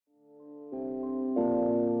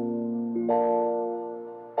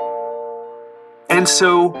And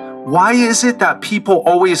so why is it that people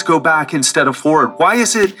always go back instead of forward? Why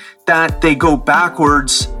is it that they go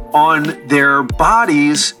backwards on their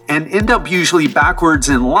bodies and end up usually backwards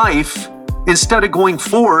in life instead of going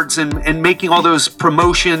forwards and making all those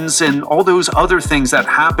promotions and all those other things that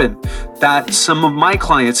happen that some of my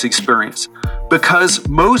clients experience? Because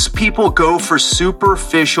most people go for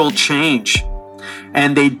superficial change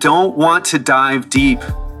and they don't want to dive deep.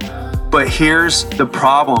 But here's the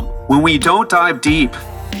problem. When we don't dive deep,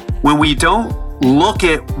 when we don't look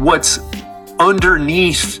at what's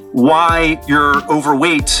underneath why you're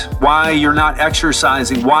overweight, why you're not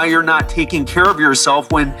exercising, why you're not taking care of yourself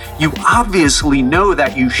when you obviously know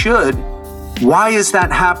that you should, why is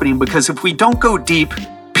that happening? Because if we don't go deep,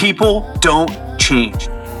 people don't change.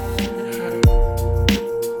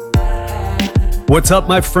 What's up,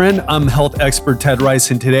 my friend? I'm health expert Ted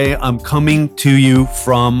Rice, and today I'm coming to you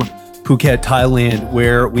from Phuket, Thailand,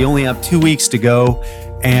 where we only have 2 weeks to go.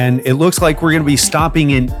 And it looks like we're going to be stopping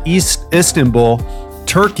in Istanbul,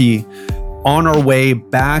 Turkey, on our way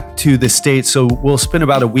back to the States. So we'll spend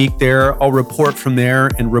about a week there. I'll report from there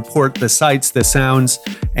and report the sights, the sounds,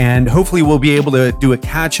 and hopefully we'll be able to do a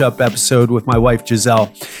catch-up episode with my wife,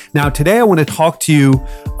 Giselle. Now, today I want to talk to you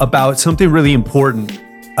about something really important.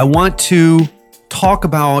 I want to talk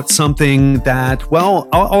about something that, well,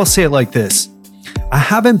 I'll say it like this. I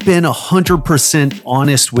haven't been 100%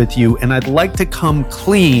 honest with you, and I'd like to come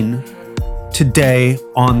clean today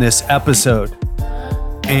on this episode.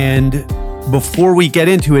 And before we get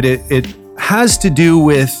into it, it has to do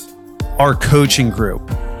with our coaching group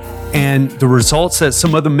and the results that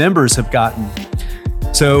some of the members have gotten.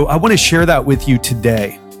 So I want to share that with you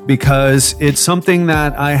today because it's something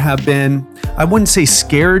that I have been, I wouldn't say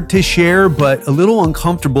scared to share, but a little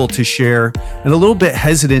uncomfortable to share and a little bit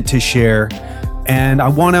hesitant to share. And I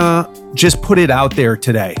want to just put it out there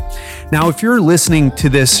today. Now, if you're listening to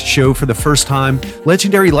this show for the first time,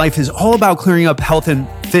 Legendary Life is all about clearing up health and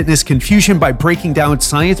fitness confusion by breaking down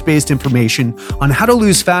science-based information on how to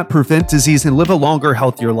lose fat, prevent disease, and live a longer,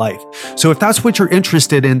 healthier life. So if that's what you're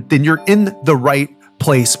interested in, then you're in the right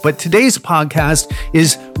place. But today's podcast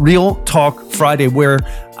is Real Talk Friday, where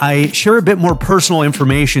I share a bit more personal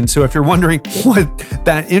information. So if you're wondering what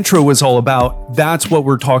that intro was all about, that's what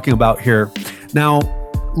we're talking about here. Now,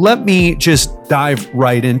 let me just dive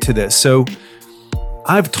right into this. So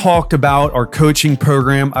I've talked about our coaching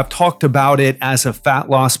program. I've talked about it as a fat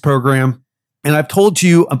loss program. And I've told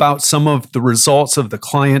you about some of the results of the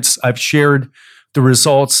clients. I've shared the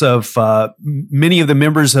results of many of the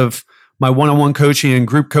members of my one-on-one coaching and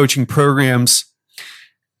group coaching programs.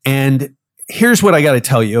 And here's what I got to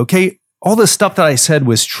tell you, okay? All the stuff that I said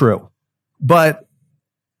was true, but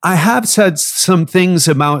I have said some things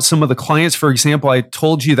about some of the clients. For example, I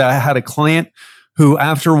told you that I had a client who,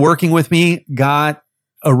 after working with me, got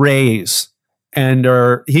a raise and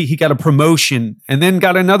he got a promotion and then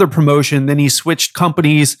got another promotion. Then he switched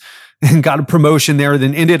companies and got a promotion there,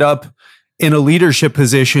 then ended up in a leadership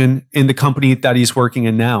position in the company that he's working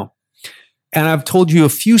in now. And I've told you a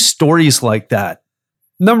few stories like that.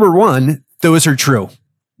 Number one, those are true.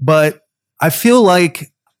 But I feel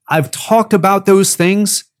like I've talked about those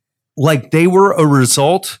things like they were a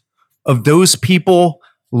result of those people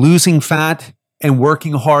losing fat and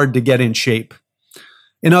working hard to get in shape.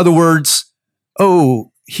 In other words,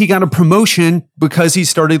 oh, he got a promotion because he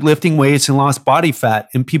started lifting weights and lost body fat.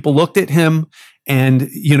 And people looked at him and,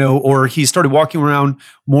 or he started walking around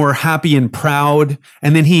more happy and proud.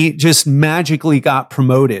 And then he just magically got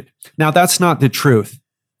promoted. Now, that's not the truth.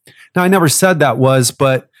 Now, I never said that was,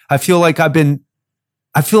 but I feel like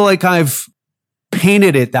I've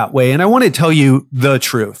painted it that way. And I want to tell you the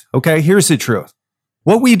truth. Okay, here's the truth.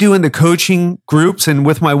 What we do in the coaching groups and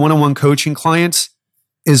with my one-on-one coaching clients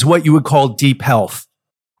is what you would call deep health,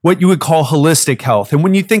 what you would call holistic health. And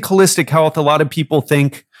when you think holistic health, a lot of people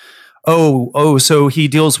think, so he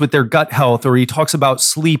deals with their gut health, or he talks about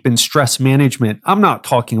sleep and stress management. I'm not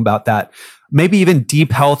talking about that. Maybe even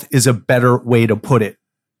deep health is a better way to put it.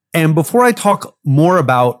 And before I talk more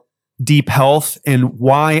about deep health and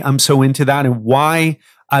why I'm so into that and why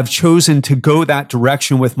I've chosen to go that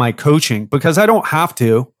direction with my coaching, because I don't have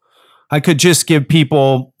to. I could just give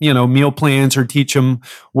people, meal plans or teach them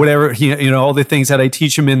whatever, all the things that I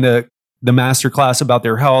teach them in the masterclass about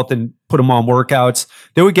their health and put them on workouts.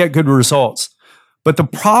 They would get good results. But the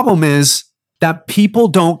problem is that people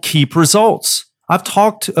don't keep results. I've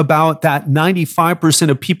talked about that 95%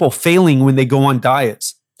 of people failing when they go on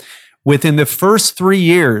diets. Within the first 3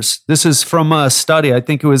 years, this is from a study, I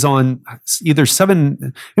think it was on either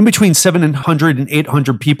between 700 and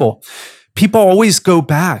 800 people. People always go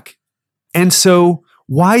back. And so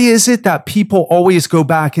Why is it that people always go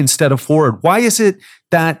back instead of forward? Why is it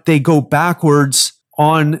that they go backwards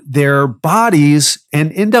on their bodies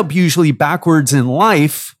and end up usually backwards in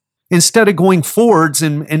life instead of going forwards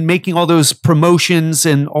and making all those promotions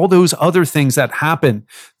and all those other things that happen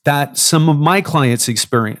that some of my clients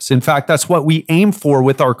experience? In fact, that's what we aim for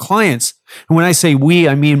with our clients. And when I say we,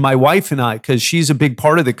 I mean my wife and I, because she's a big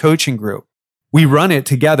part of the coaching group. We run it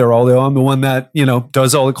together, although I'm the one that,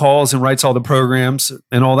 does all the calls and writes all the programs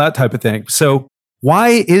and all that type of thing. So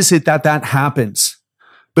why is it that happens?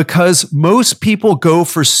 Because most people go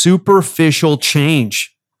for superficial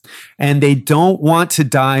change and they don't want to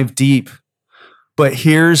dive deep. But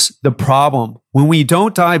here's the problem. When we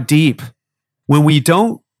don't dive deep, when we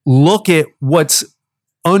don't look at what's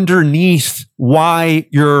underneath why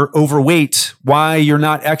you're overweight, why you're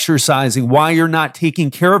not exercising, why you're not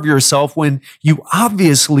taking care of yourself when you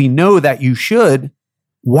obviously know that you should,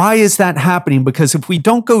 why is that happening? Because if we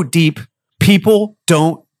don't go deep, people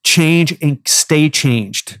don't change and stay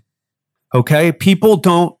changed. Okay? People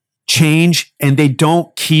don't change and they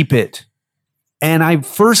don't keep it. And I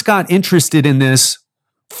first got interested in this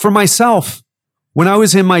for myself. When I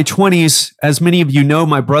was in my 20s, as many of you know,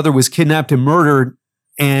 my brother was kidnapped and murdered.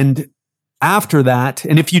 And after that,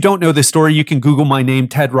 and if you don't know the story, you can Google my name,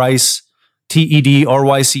 Ted Ryce,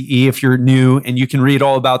 Tedryce, if you're new, and you can read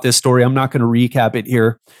all about this story. I'm not going to recap it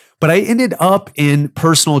here. But I ended up in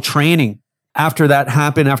personal training after that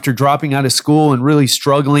happened, after dropping out of school and really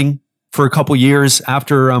struggling for a couple years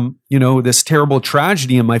after, this terrible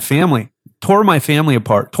tragedy in my family. Tore my family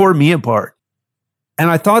apart, tore me apart.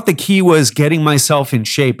 And I thought the key was getting myself in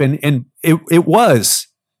shape. And it was.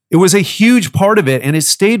 It was a huge part of it, and it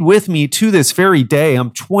stayed with me to this very day.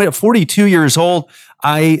 I'm 42 years old.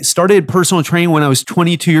 I started personal training when I was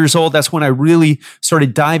 22 years old. That's when I really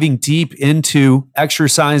started diving deep into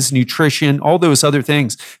exercise, nutrition, all those other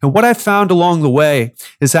things. And what I found along the way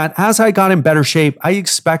is that as I got in better shape, I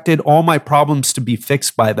expected all my problems to be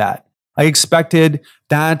fixed by that. I expected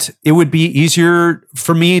that it would be easier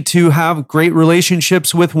for me to have great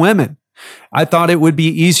relationships with women. I thought it would be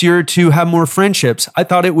easier to have more friendships. I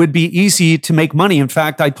thought it would be easy to make money. In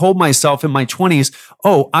fact, I told myself in my 20s,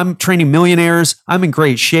 I'm training millionaires. I'm in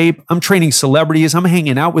great shape. I'm training celebrities. I'm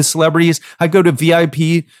hanging out with celebrities. I go to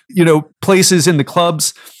VIP, places in the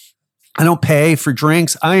clubs. I don't pay for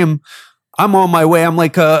drinks. I'm on my way. I'm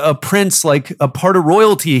like a prince, like a part of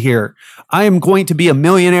royalty here. I am going to be a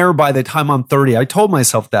millionaire by the time I'm 30. I told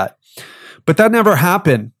myself that, but that never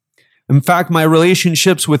happened. In fact, my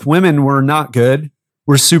relationships with women were not good,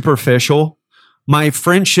 were superficial. My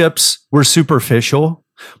friendships were superficial.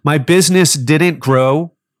 My business didn't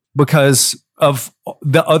grow because of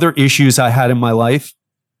the other issues I had in my life.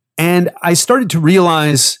 And I started to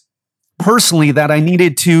realize personally that I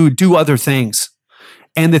needed to do other things.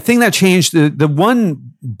 And the thing that changed, the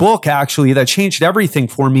one book actually that changed everything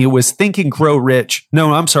for me was Think and Grow Rich.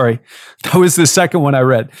 No, I'm sorry. That was the second one I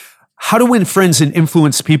read. How to Win Friends and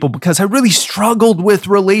Influence People, because I really struggled with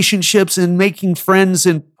relationships and making friends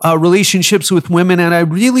and relationships with women. And I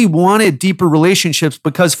really wanted deeper relationships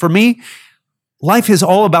because for me, life is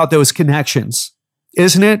all about those connections,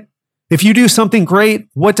 isn't it? If you do something great,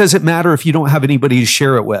 what does it matter if you don't have anybody to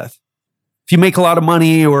share it with? If you make a lot of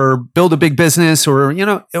money or build a big business or,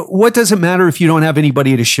 what does it matter if you don't have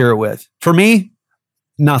anybody to share it with? For me,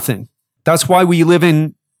 nothing. That's why we live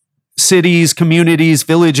in cities, communities,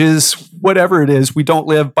 villages, whatever it is. We don't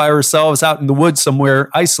live by ourselves out in the woods somewhere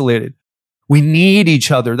isolated. We need each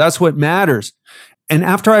other. That's what matters. And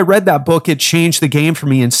after I read that book, it changed the game for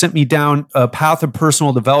me and sent me down a path of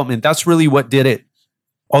personal development. That's really what did it.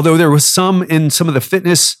 Although there was some in some of the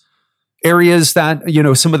fitness areas that,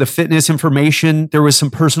 some of the fitness information, there was some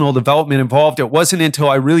personal development involved. It wasn't until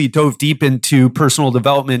I really dove deep into personal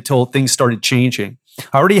development till things started changing.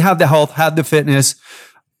 I already had the health, had the fitness.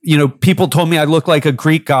 People told me I looked like a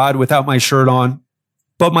Greek god without my shirt on,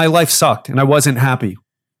 but my life sucked and I wasn't happy.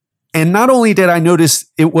 And not only did I notice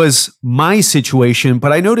it was my situation,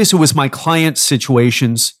 but I noticed it was my clients'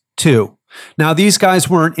 situations too. Now, these guys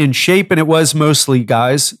weren't in shape and it was mostly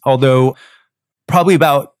guys, although probably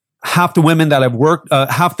about half the women that I've worked,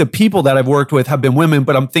 half the people that I've worked with have been women,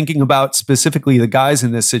 but I'm thinking about specifically the guys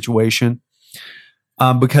in this situation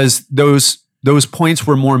because those points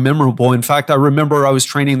were more memorable. In fact, I remember I was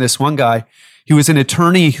training this one guy. He was an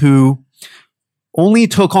attorney who only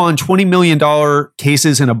took on $20 million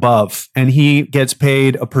cases and above, and he gets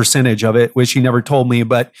paid a percentage of it, which he never told me.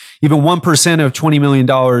 But even 1% of $20 million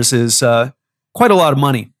is quite a lot of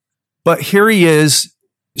money. But here he is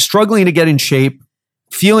struggling to get in shape,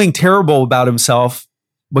 feeling terrible about himself,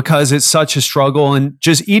 because it's such a struggle, and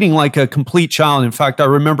just eating like a complete child. In fact, I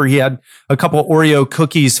remember he had a couple Oreo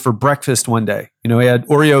cookies for breakfast one day. He had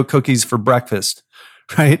Oreo cookies for breakfast,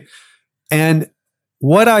 right? And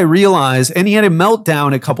what I realized, and he had a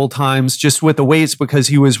meltdown a couple times just with the weights because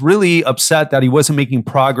he was really upset that he wasn't making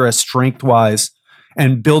progress strength-wise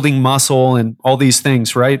and building muscle and all these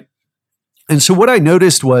things, right? And so what I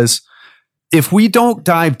noticed was, if we don't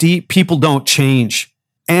dive deep, people don't change.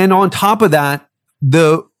 And on top of that,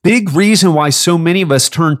 the big reason why so many of us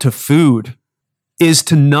turn to food is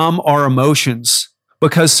to numb our emotions,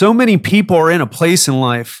 because so many people are in a place in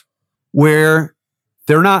life where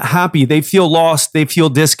they're not happy. They feel lost. They feel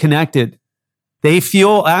disconnected. They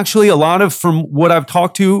feel, actually, from what I've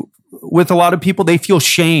talked to with a lot of people, they feel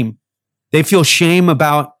shame. They feel shame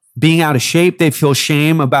about being out of shape. They feel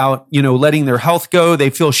shame about, letting their health go. They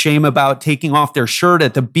feel shame about taking off their shirt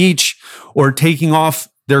at the beach or taking off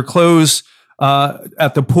their clothes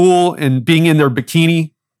at the pool and being in their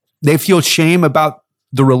bikini. They feel shame about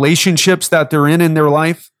the relationships that they're in their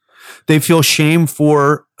life. They feel shame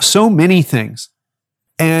for so many things.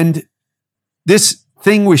 And this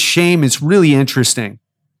thing with shame is really interesting,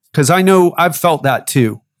 because I know I've felt that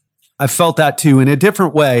too. I felt that too in a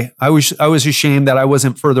different way. I was ashamed that I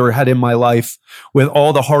wasn't further ahead in my life with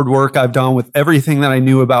all the hard work I've done, with everything that I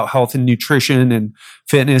knew about health and nutrition and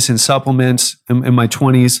fitness and supplements in my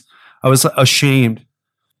 20s. I was ashamed.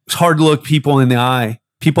 It's hard to look people in the eye.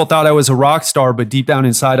 People thought I was a rock star, but deep down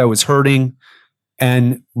inside, I was hurting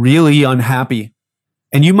and really unhappy.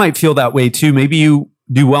 And you might feel that way too. Maybe you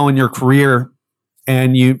do well in your career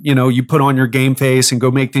and you put on your game face and go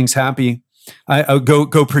make things happy.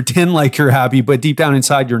 Go pretend like you're happy, but deep down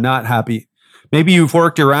inside, you're not happy. Maybe you've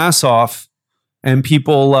worked your ass off and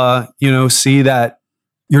people, see that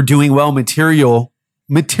you're doing well material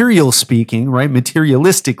speaking, right?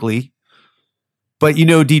 Materialistically. But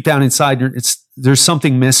deep down inside, there's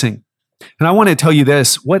something missing. And I want to tell you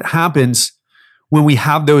this: what happens when we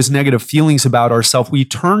have those negative feelings about ourselves? We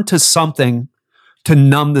turn to something to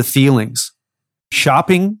numb the feelings.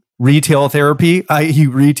 Shopping, retail therapy, i.e.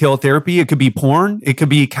 retail therapy. It could be porn. It could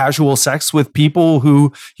be casual sex with people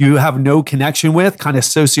who you have no connection with, kind of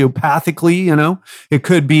sociopathically, It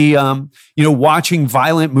could be, watching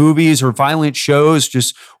violent movies or violent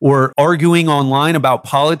shows, or arguing online about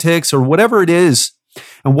politics or whatever it is.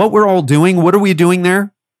 And what we're all doing, what are we doing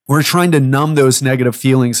there? We're trying to numb those negative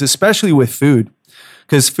feelings, especially with food.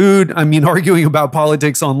 Because food, arguing about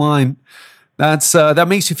politics online, that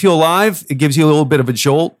makes you feel alive. It gives you a little bit of a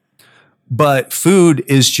jolt. But food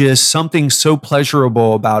is just something so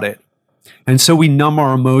pleasurable about it. And so we numb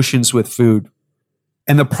our emotions with food.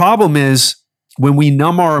 And the problem is, when we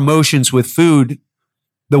numb our emotions with food,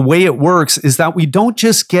 the way it works is that we don't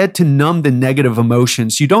just get to numb the negative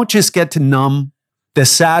emotions. You don't just get to numb the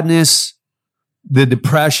sadness, the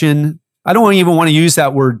depression. I don't even want to use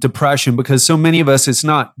that word depression, because so many of us, it's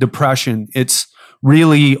not depression. It's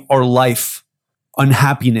really our life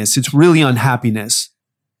unhappiness. It's really unhappiness.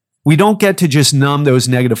 We don't get to just numb those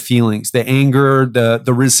negative feelings, the anger,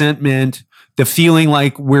 the resentment, the feeling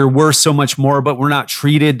like we're worth so much more, but we're not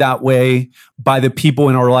treated that way by the people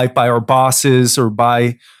in our life, by our bosses or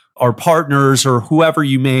by our partners or whoever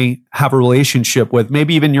you may have a relationship with,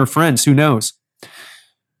 maybe even your friends, who knows?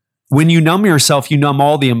 When you numb yourself, you numb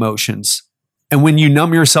all the emotions. And when you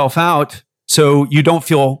numb yourself out, so you don't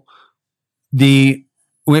feel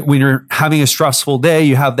when you're having a stressful day,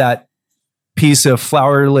 you have that piece of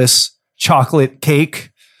flourless chocolate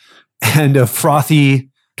cake and a frothy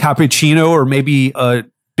cappuccino, or maybe a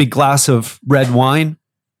big glass of red wine.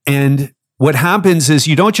 And what happens is,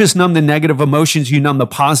 you don't just numb the negative emotions, you numb the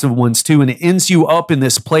positive ones too. And it ends you up in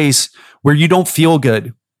this place where you don't feel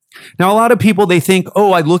good. Now, a lot of people, they think,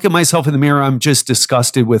 I look at myself in the mirror, I'm just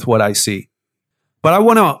disgusted with what I see. But I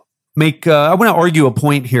want to argue a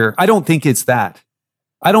point here. I don't think it's that.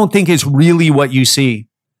 I don't think it's really what you see.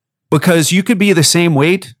 Because you could be the same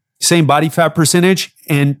weight, same body fat percentage,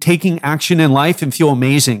 and taking action in life and feel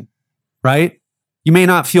amazing, right? You may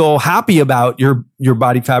not feel happy about your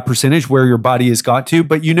body fat percentage, where your body has got to,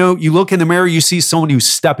 but you look in the mirror, you see someone who's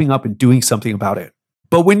stepping up and doing something about it.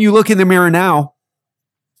 But when you look in the mirror now,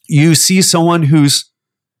 you see someone who's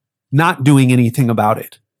not doing anything about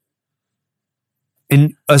it.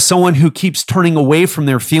 And someone who keeps turning away from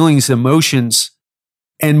their feelings, emotions,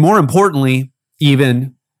 and more importantly,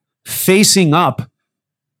 even facing up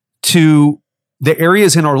to the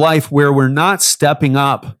areas in our life where we're not stepping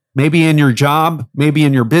up, maybe in your job, maybe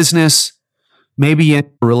in your business, maybe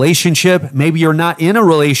in a relationship, maybe you're not in a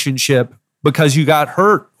relationship because you got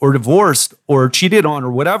hurt or divorced or cheated on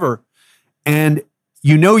or whatever. And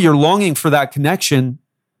you're longing for that connection,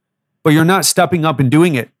 but you're not stepping up and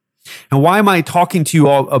doing it. And why am I talking to you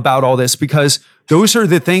all about all this? Because those are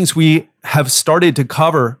the things we have started to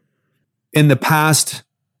cover in the past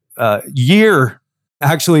year,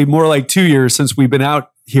 actually more like 2 years since we've been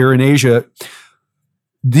out here in Asia.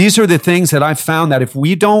 These are the things that I've found that if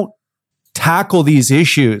we don't tackle these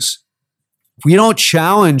issues, if we don't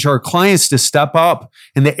challenge our clients to step up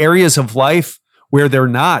in the areas of life where they're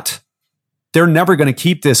never going to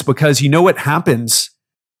keep this, because you know what happens.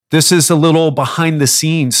 This is a little behind the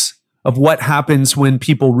scenes of what happens when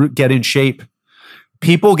people get in shape.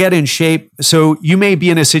 People get in shape. So you may be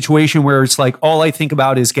in a situation where it's like, all I think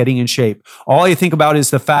about is getting in shape. All I think about is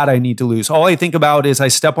the fat I need to lose. All I think about is I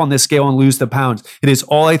step on this scale and lose the pounds. It is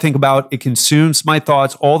all I think about. It consumes my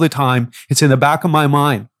thoughts all the time. It's in the back of my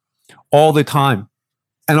mind all the time.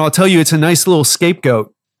 And I'll tell you, it's a nice little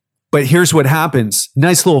scapegoat. But here's what happens.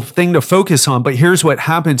 Nice little thing to focus on. But here's what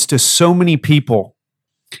happens to so many people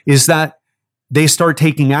is that they start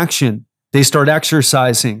taking action. They start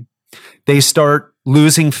exercising. They start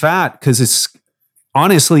losing fat because it's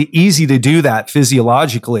honestly easy to do that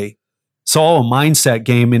physiologically. It's all a mindset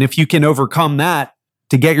game. And if you can overcome that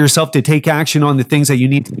to get yourself to take action on the things that you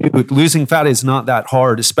need to do, losing fat is not that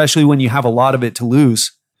hard, especially when you have a lot of it to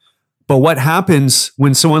lose. But what happens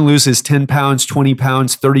when someone loses 10 pounds, 20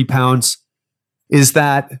 pounds, 30 pounds is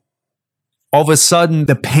that all of a sudden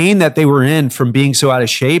the pain that they were in from being so out of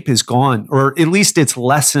shape is gone, or at least it's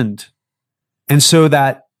lessened. And so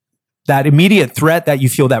that immediate threat that you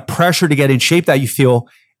feel, that pressure to get in shape that you feel,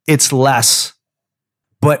 it's less.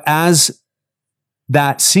 But as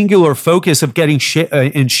that singular focus of getting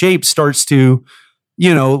in shape starts to,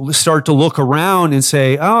 start to look around and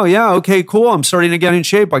say, oh yeah, okay, cool. I'm starting to get in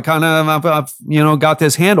shape. I kind of, I've got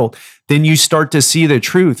this handled. Then you start to see the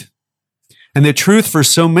truth. And the truth for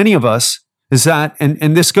so many of us is that,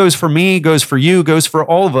 and this goes for me, goes for you, goes for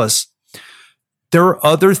all of us, there are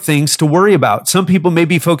other things to worry about. Some people may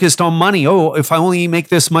be focused on money. Oh, if I only make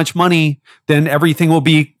this much money, then everything will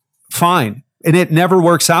be fine. And it never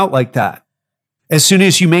works out like that. As soon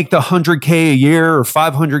as you make the 100K a year or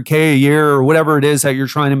 500K a year or whatever it is that you're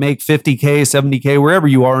trying to make, 50K, 70K, wherever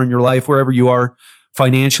you are in your life, wherever you are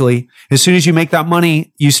financially, as soon as you make that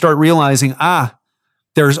money, you start realizing,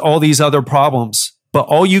 there's all these other problems. But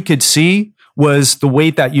all you could see was the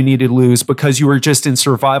weight that you needed to lose because you were just in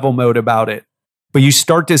survival mode about it. But you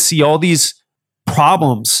start to see all these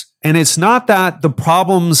problems. And it's not that the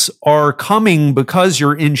problems are coming because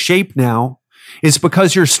you're in shape now. It's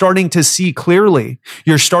because you're starting to see clearly.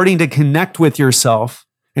 You're starting to connect with yourself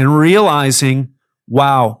and realizing,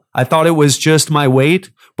 wow, I thought it was just my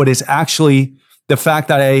weight, but it's actually the fact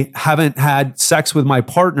that I haven't had sex with my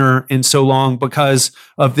partner in so long because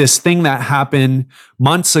of this thing that happened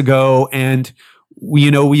months ago. And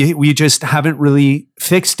we just haven't really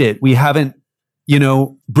fixed it. We haven't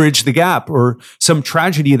bridge the gap, or some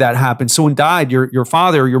tragedy that happened. Someone died, your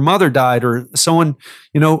father or your mother died, or someone,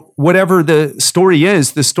 whatever the story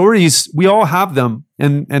is, the stories, we all have them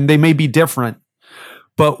and they may be different.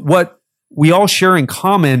 But what we all share in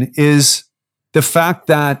common is the fact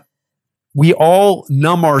that we all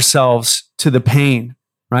numb ourselves to the pain,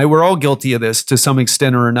 right? We're all guilty of this to some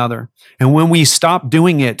extent or another. And when we stop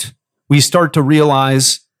doing it, we start to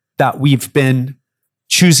realize that we've been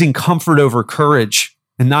choosing comfort over courage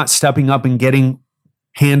and not stepping up and getting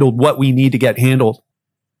handled what we need to get handled.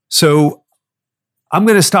 So I'm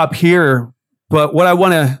going to stop here. But what I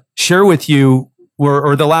want to share with you,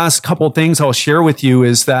 or the last couple of things I'll share with you,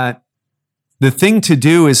 is that the thing to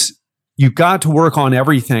do is you've got to work on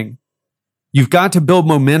everything. You've got to build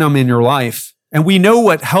momentum in your life. And we know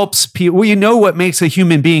what helps people. We know what makes a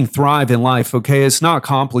human being thrive in life, okay? It's not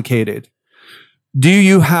complicated. Do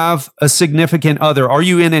you have a significant other? Are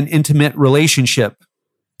you in an intimate relationship?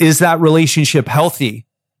 Is that relationship healthy?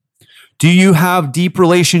 Do you have deep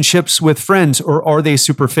relationships with friends, or are they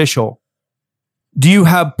superficial? Do you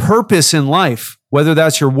have purpose in life, whether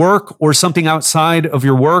that's your work or something outside of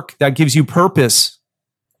your work that gives you purpose?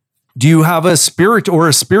 Do you have a spirit or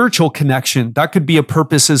a spiritual connection? That could be a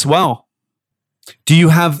purpose as well. Do you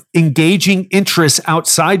have engaging interests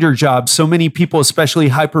outside your job? So many people, especially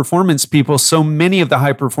high performance people, so many of the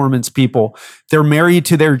high performance people, they're married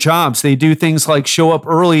to their jobs. They do things like show up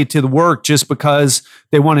early to the work just because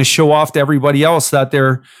they want to show off to everybody else that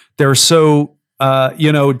they're so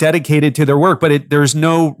dedicated to their work, but there's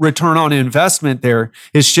no return on investment there.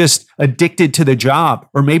 It's just addicted to the job,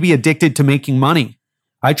 or maybe addicted to making money.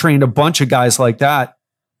 I trained a bunch of guys like that.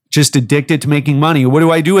 Just addicted to making money. What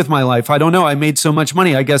do I do with my life? I don't know. I made so much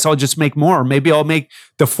money. I guess I'll just make more. Maybe I'll make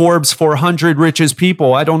the Forbes 400 richest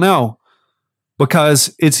people. I don't know.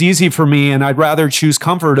 because it's easy for me and I'd rather choose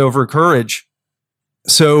comfort over courage.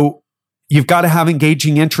 So you've got to have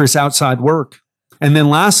engaging interests outside work. And then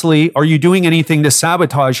lastly, are you doing anything to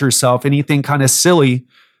sabotage yourself? Anything kind of silly?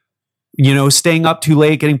 Staying up too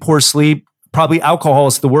late, getting poor sleep. Probably alcohol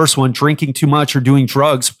is the worst one. Drinking too much or doing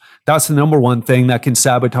drugs. That's the number one thing that can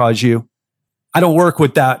sabotage you. I don't work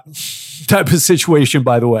with that type of situation,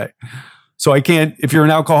 by the way. So I can't, if you're an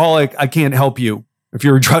alcoholic, I can't help you. If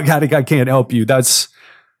you're a drug addict, I can't help you. That's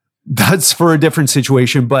for a different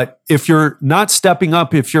situation. But if you're not stepping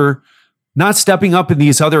up, in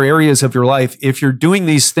these other areas of your life, if you're doing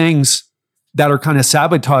these things that are kind of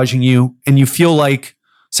sabotaging you and you feel like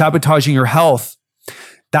sabotaging your health,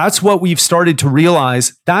 that's what we've started to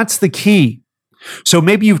realize. That's the key. So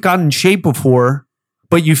maybe you've gotten in shape before,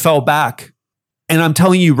 but you fell back. And I'm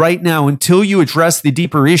telling you right now, until you address the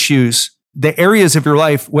deeper issues, the areas of your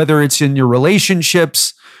life, whether it's in your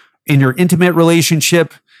relationships, in your intimate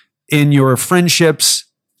relationship, in your friendships,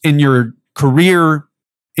 in your career,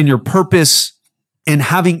 in your purpose, in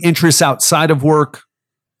having interests outside of work,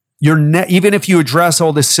 even if you address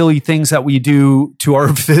all the silly things that we do to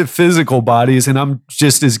our physical bodies, and I'm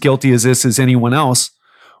just as guilty as this as anyone else,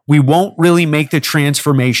 we won't really make the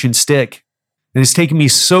transformation stick. And it's taken me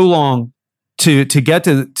so long to get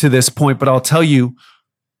to this point, but I'll tell you,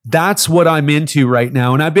 that's what I'm into right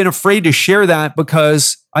now. And I've been afraid to share that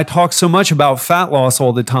because I talk so much about fat loss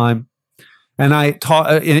all the time. And I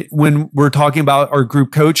talk when we're talking about our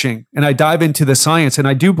group coaching, and I dive into the science, and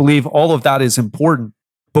I do believe all of that is important.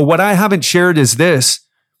 But what I haven't shared is this.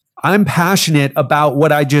 I'm passionate about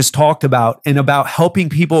what I just talked about and about helping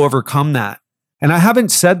people overcome that. And I haven't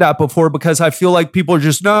said that before because I feel like people are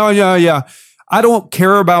just, no, yeah. I don't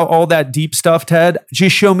care about all that deep stuff, Ted.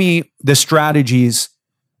 Just show me the strategies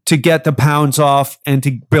to get the pounds off and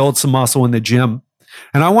to build some muscle in the gym.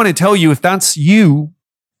 And I want to tell you, if that's you,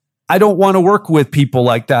 I don't want to work with people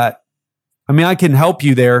like that. I mean, I can help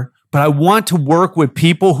you there, but I want to work with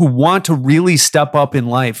people who want to really step up in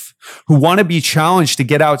life, who want to be challenged to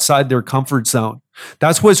get outside their comfort zone.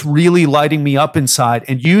 That's what's really lighting me up inside,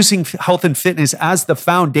 and using health and fitness as the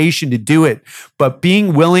foundation to do it, but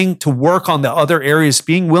being willing to work on the other areas,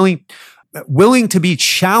 being willing to be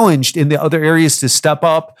challenged in the other areas to step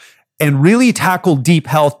up and really tackle deep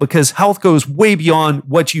health, because health goes way beyond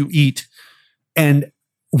what you eat and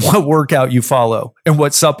what workout you follow and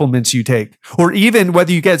what supplements you take, or even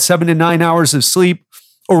whether you get 7 to 9 hours of sleep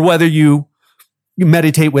or whether you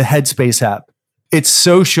meditate with Headspace app. It's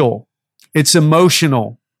social. It's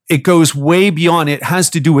emotional. It goes way beyond. It has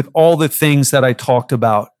to do with all the things that I talked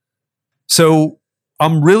about. So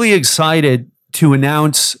I'm really excited to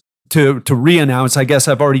re-announce, I guess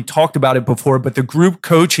I've already talked about it before, but the group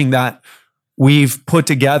coaching that we've put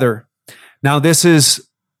together. Now, this is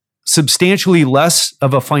substantially less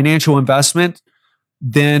of a financial investment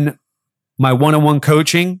than my one-on-one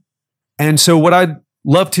coaching. And so what I'd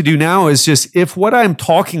love to do now is just, if what I'm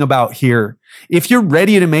talking about here, if you're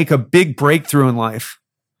ready to make a big breakthrough in life,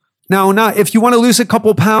 now, not if you want to lose a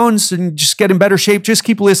couple pounds and just get in better shape, just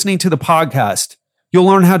keep listening to the podcast. You'll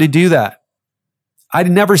learn how to do that. I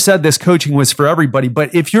never said this coaching was for everybody,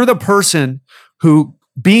 but if you're the person who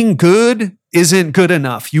being good isn't good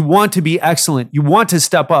enough, you want to be excellent, you want to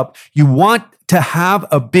step up, you want to have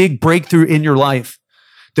a big breakthrough in your life,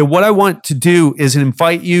 then what I want to do is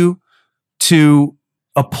invite you to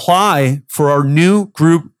apply for our new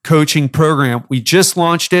group coaching program. We just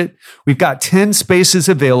launched it. We've got 10 spaces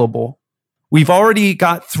available. We've already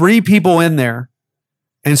got 3 people in there.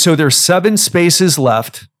 And so there's 7 spaces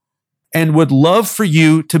left, and would love for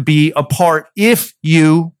you to be a part if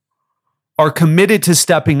you are committed to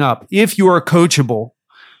stepping up, if you are coachable,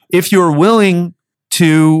 if you're willing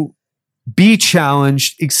to be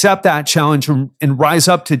challenged, accept that challenge and rise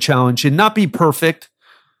up to challenge and not be perfect,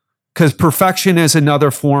 because perfection is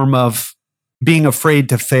another form of being afraid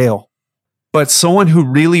to fail. But someone who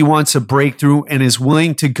really wants a breakthrough and is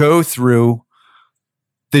willing to go through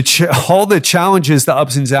all the challenges, the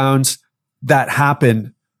ups and downs that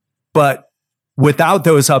happen. But without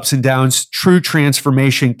those ups and downs, true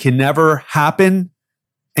transformation can never happen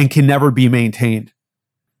and can never be maintained.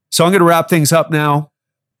 So I'm going to wrap things up now.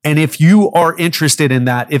 And if you are interested in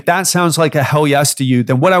that, if that sounds like a hell yes to you,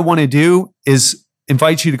 then what I want to do is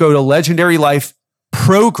invite you to go to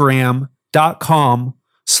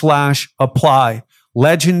legendarylifeprogram.com/apply.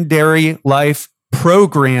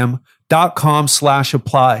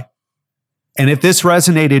 legendarylifeprogram.com/apply. And if this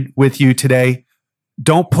resonated with you today,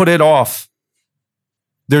 don't put it off.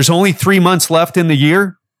 There's only 3 months left in the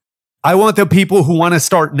year. I want the people who want to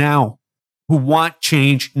start now, who want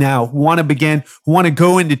change now, who want to begin, who want to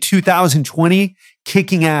go into 2020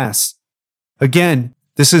 kicking ass. Again,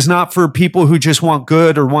 this is not for people who just want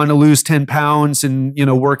good or want to lose 10 pounds and,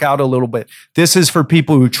 work out a little bit. This is for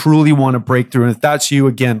people who truly want to break through. And if that's you,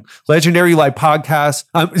 again, Legendary Life Podcast.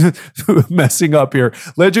 I'm messing up here.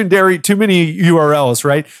 Legendary, too many URLs,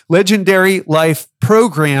 right?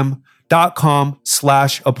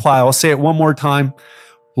 LegendaryLifeProgram.com/apply. I'll say it one more time.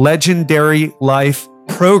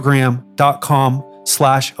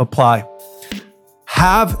 LegendaryLifeProgram.com/apply.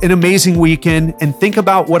 Have an amazing weekend and think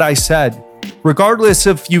about what I said. Regardless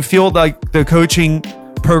if you feel like the coaching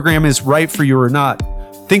program is right for you or not,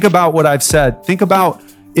 think about what I've said. Think about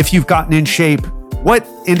if you've gotten in shape, what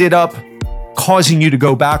ended up causing you to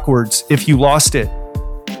go backwards if you lost it.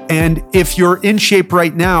 And if you're in shape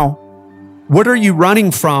right now, what are you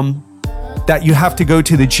running from that you have to go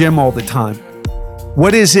to the gym all the time?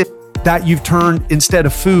 What is it that you've turned, instead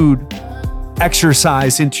of food,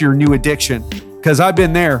 exercise into your new addiction? Because I've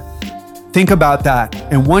been there. Think about that.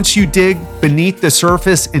 And once you dig beneath the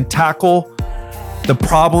surface and tackle the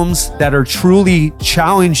problems that are truly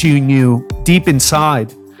challenging you deep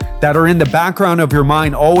inside, that are in the background of your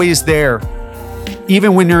mind, always there,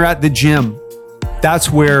 even when you're at the gym, that's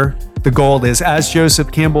where the gold is. As Joseph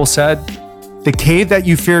Campbell said, the cave that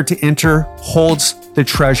you fear to enter holds the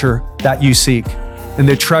treasure that you seek. And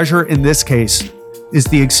the treasure in this case is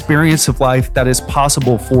the experience of life that is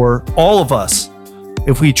possible for all of us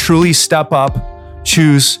if we truly step up,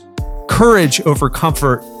 choose courage over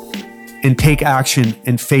comfort, and take action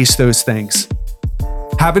and face those things.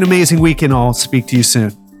 Have an amazing week, and I'll speak to you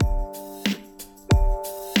soon.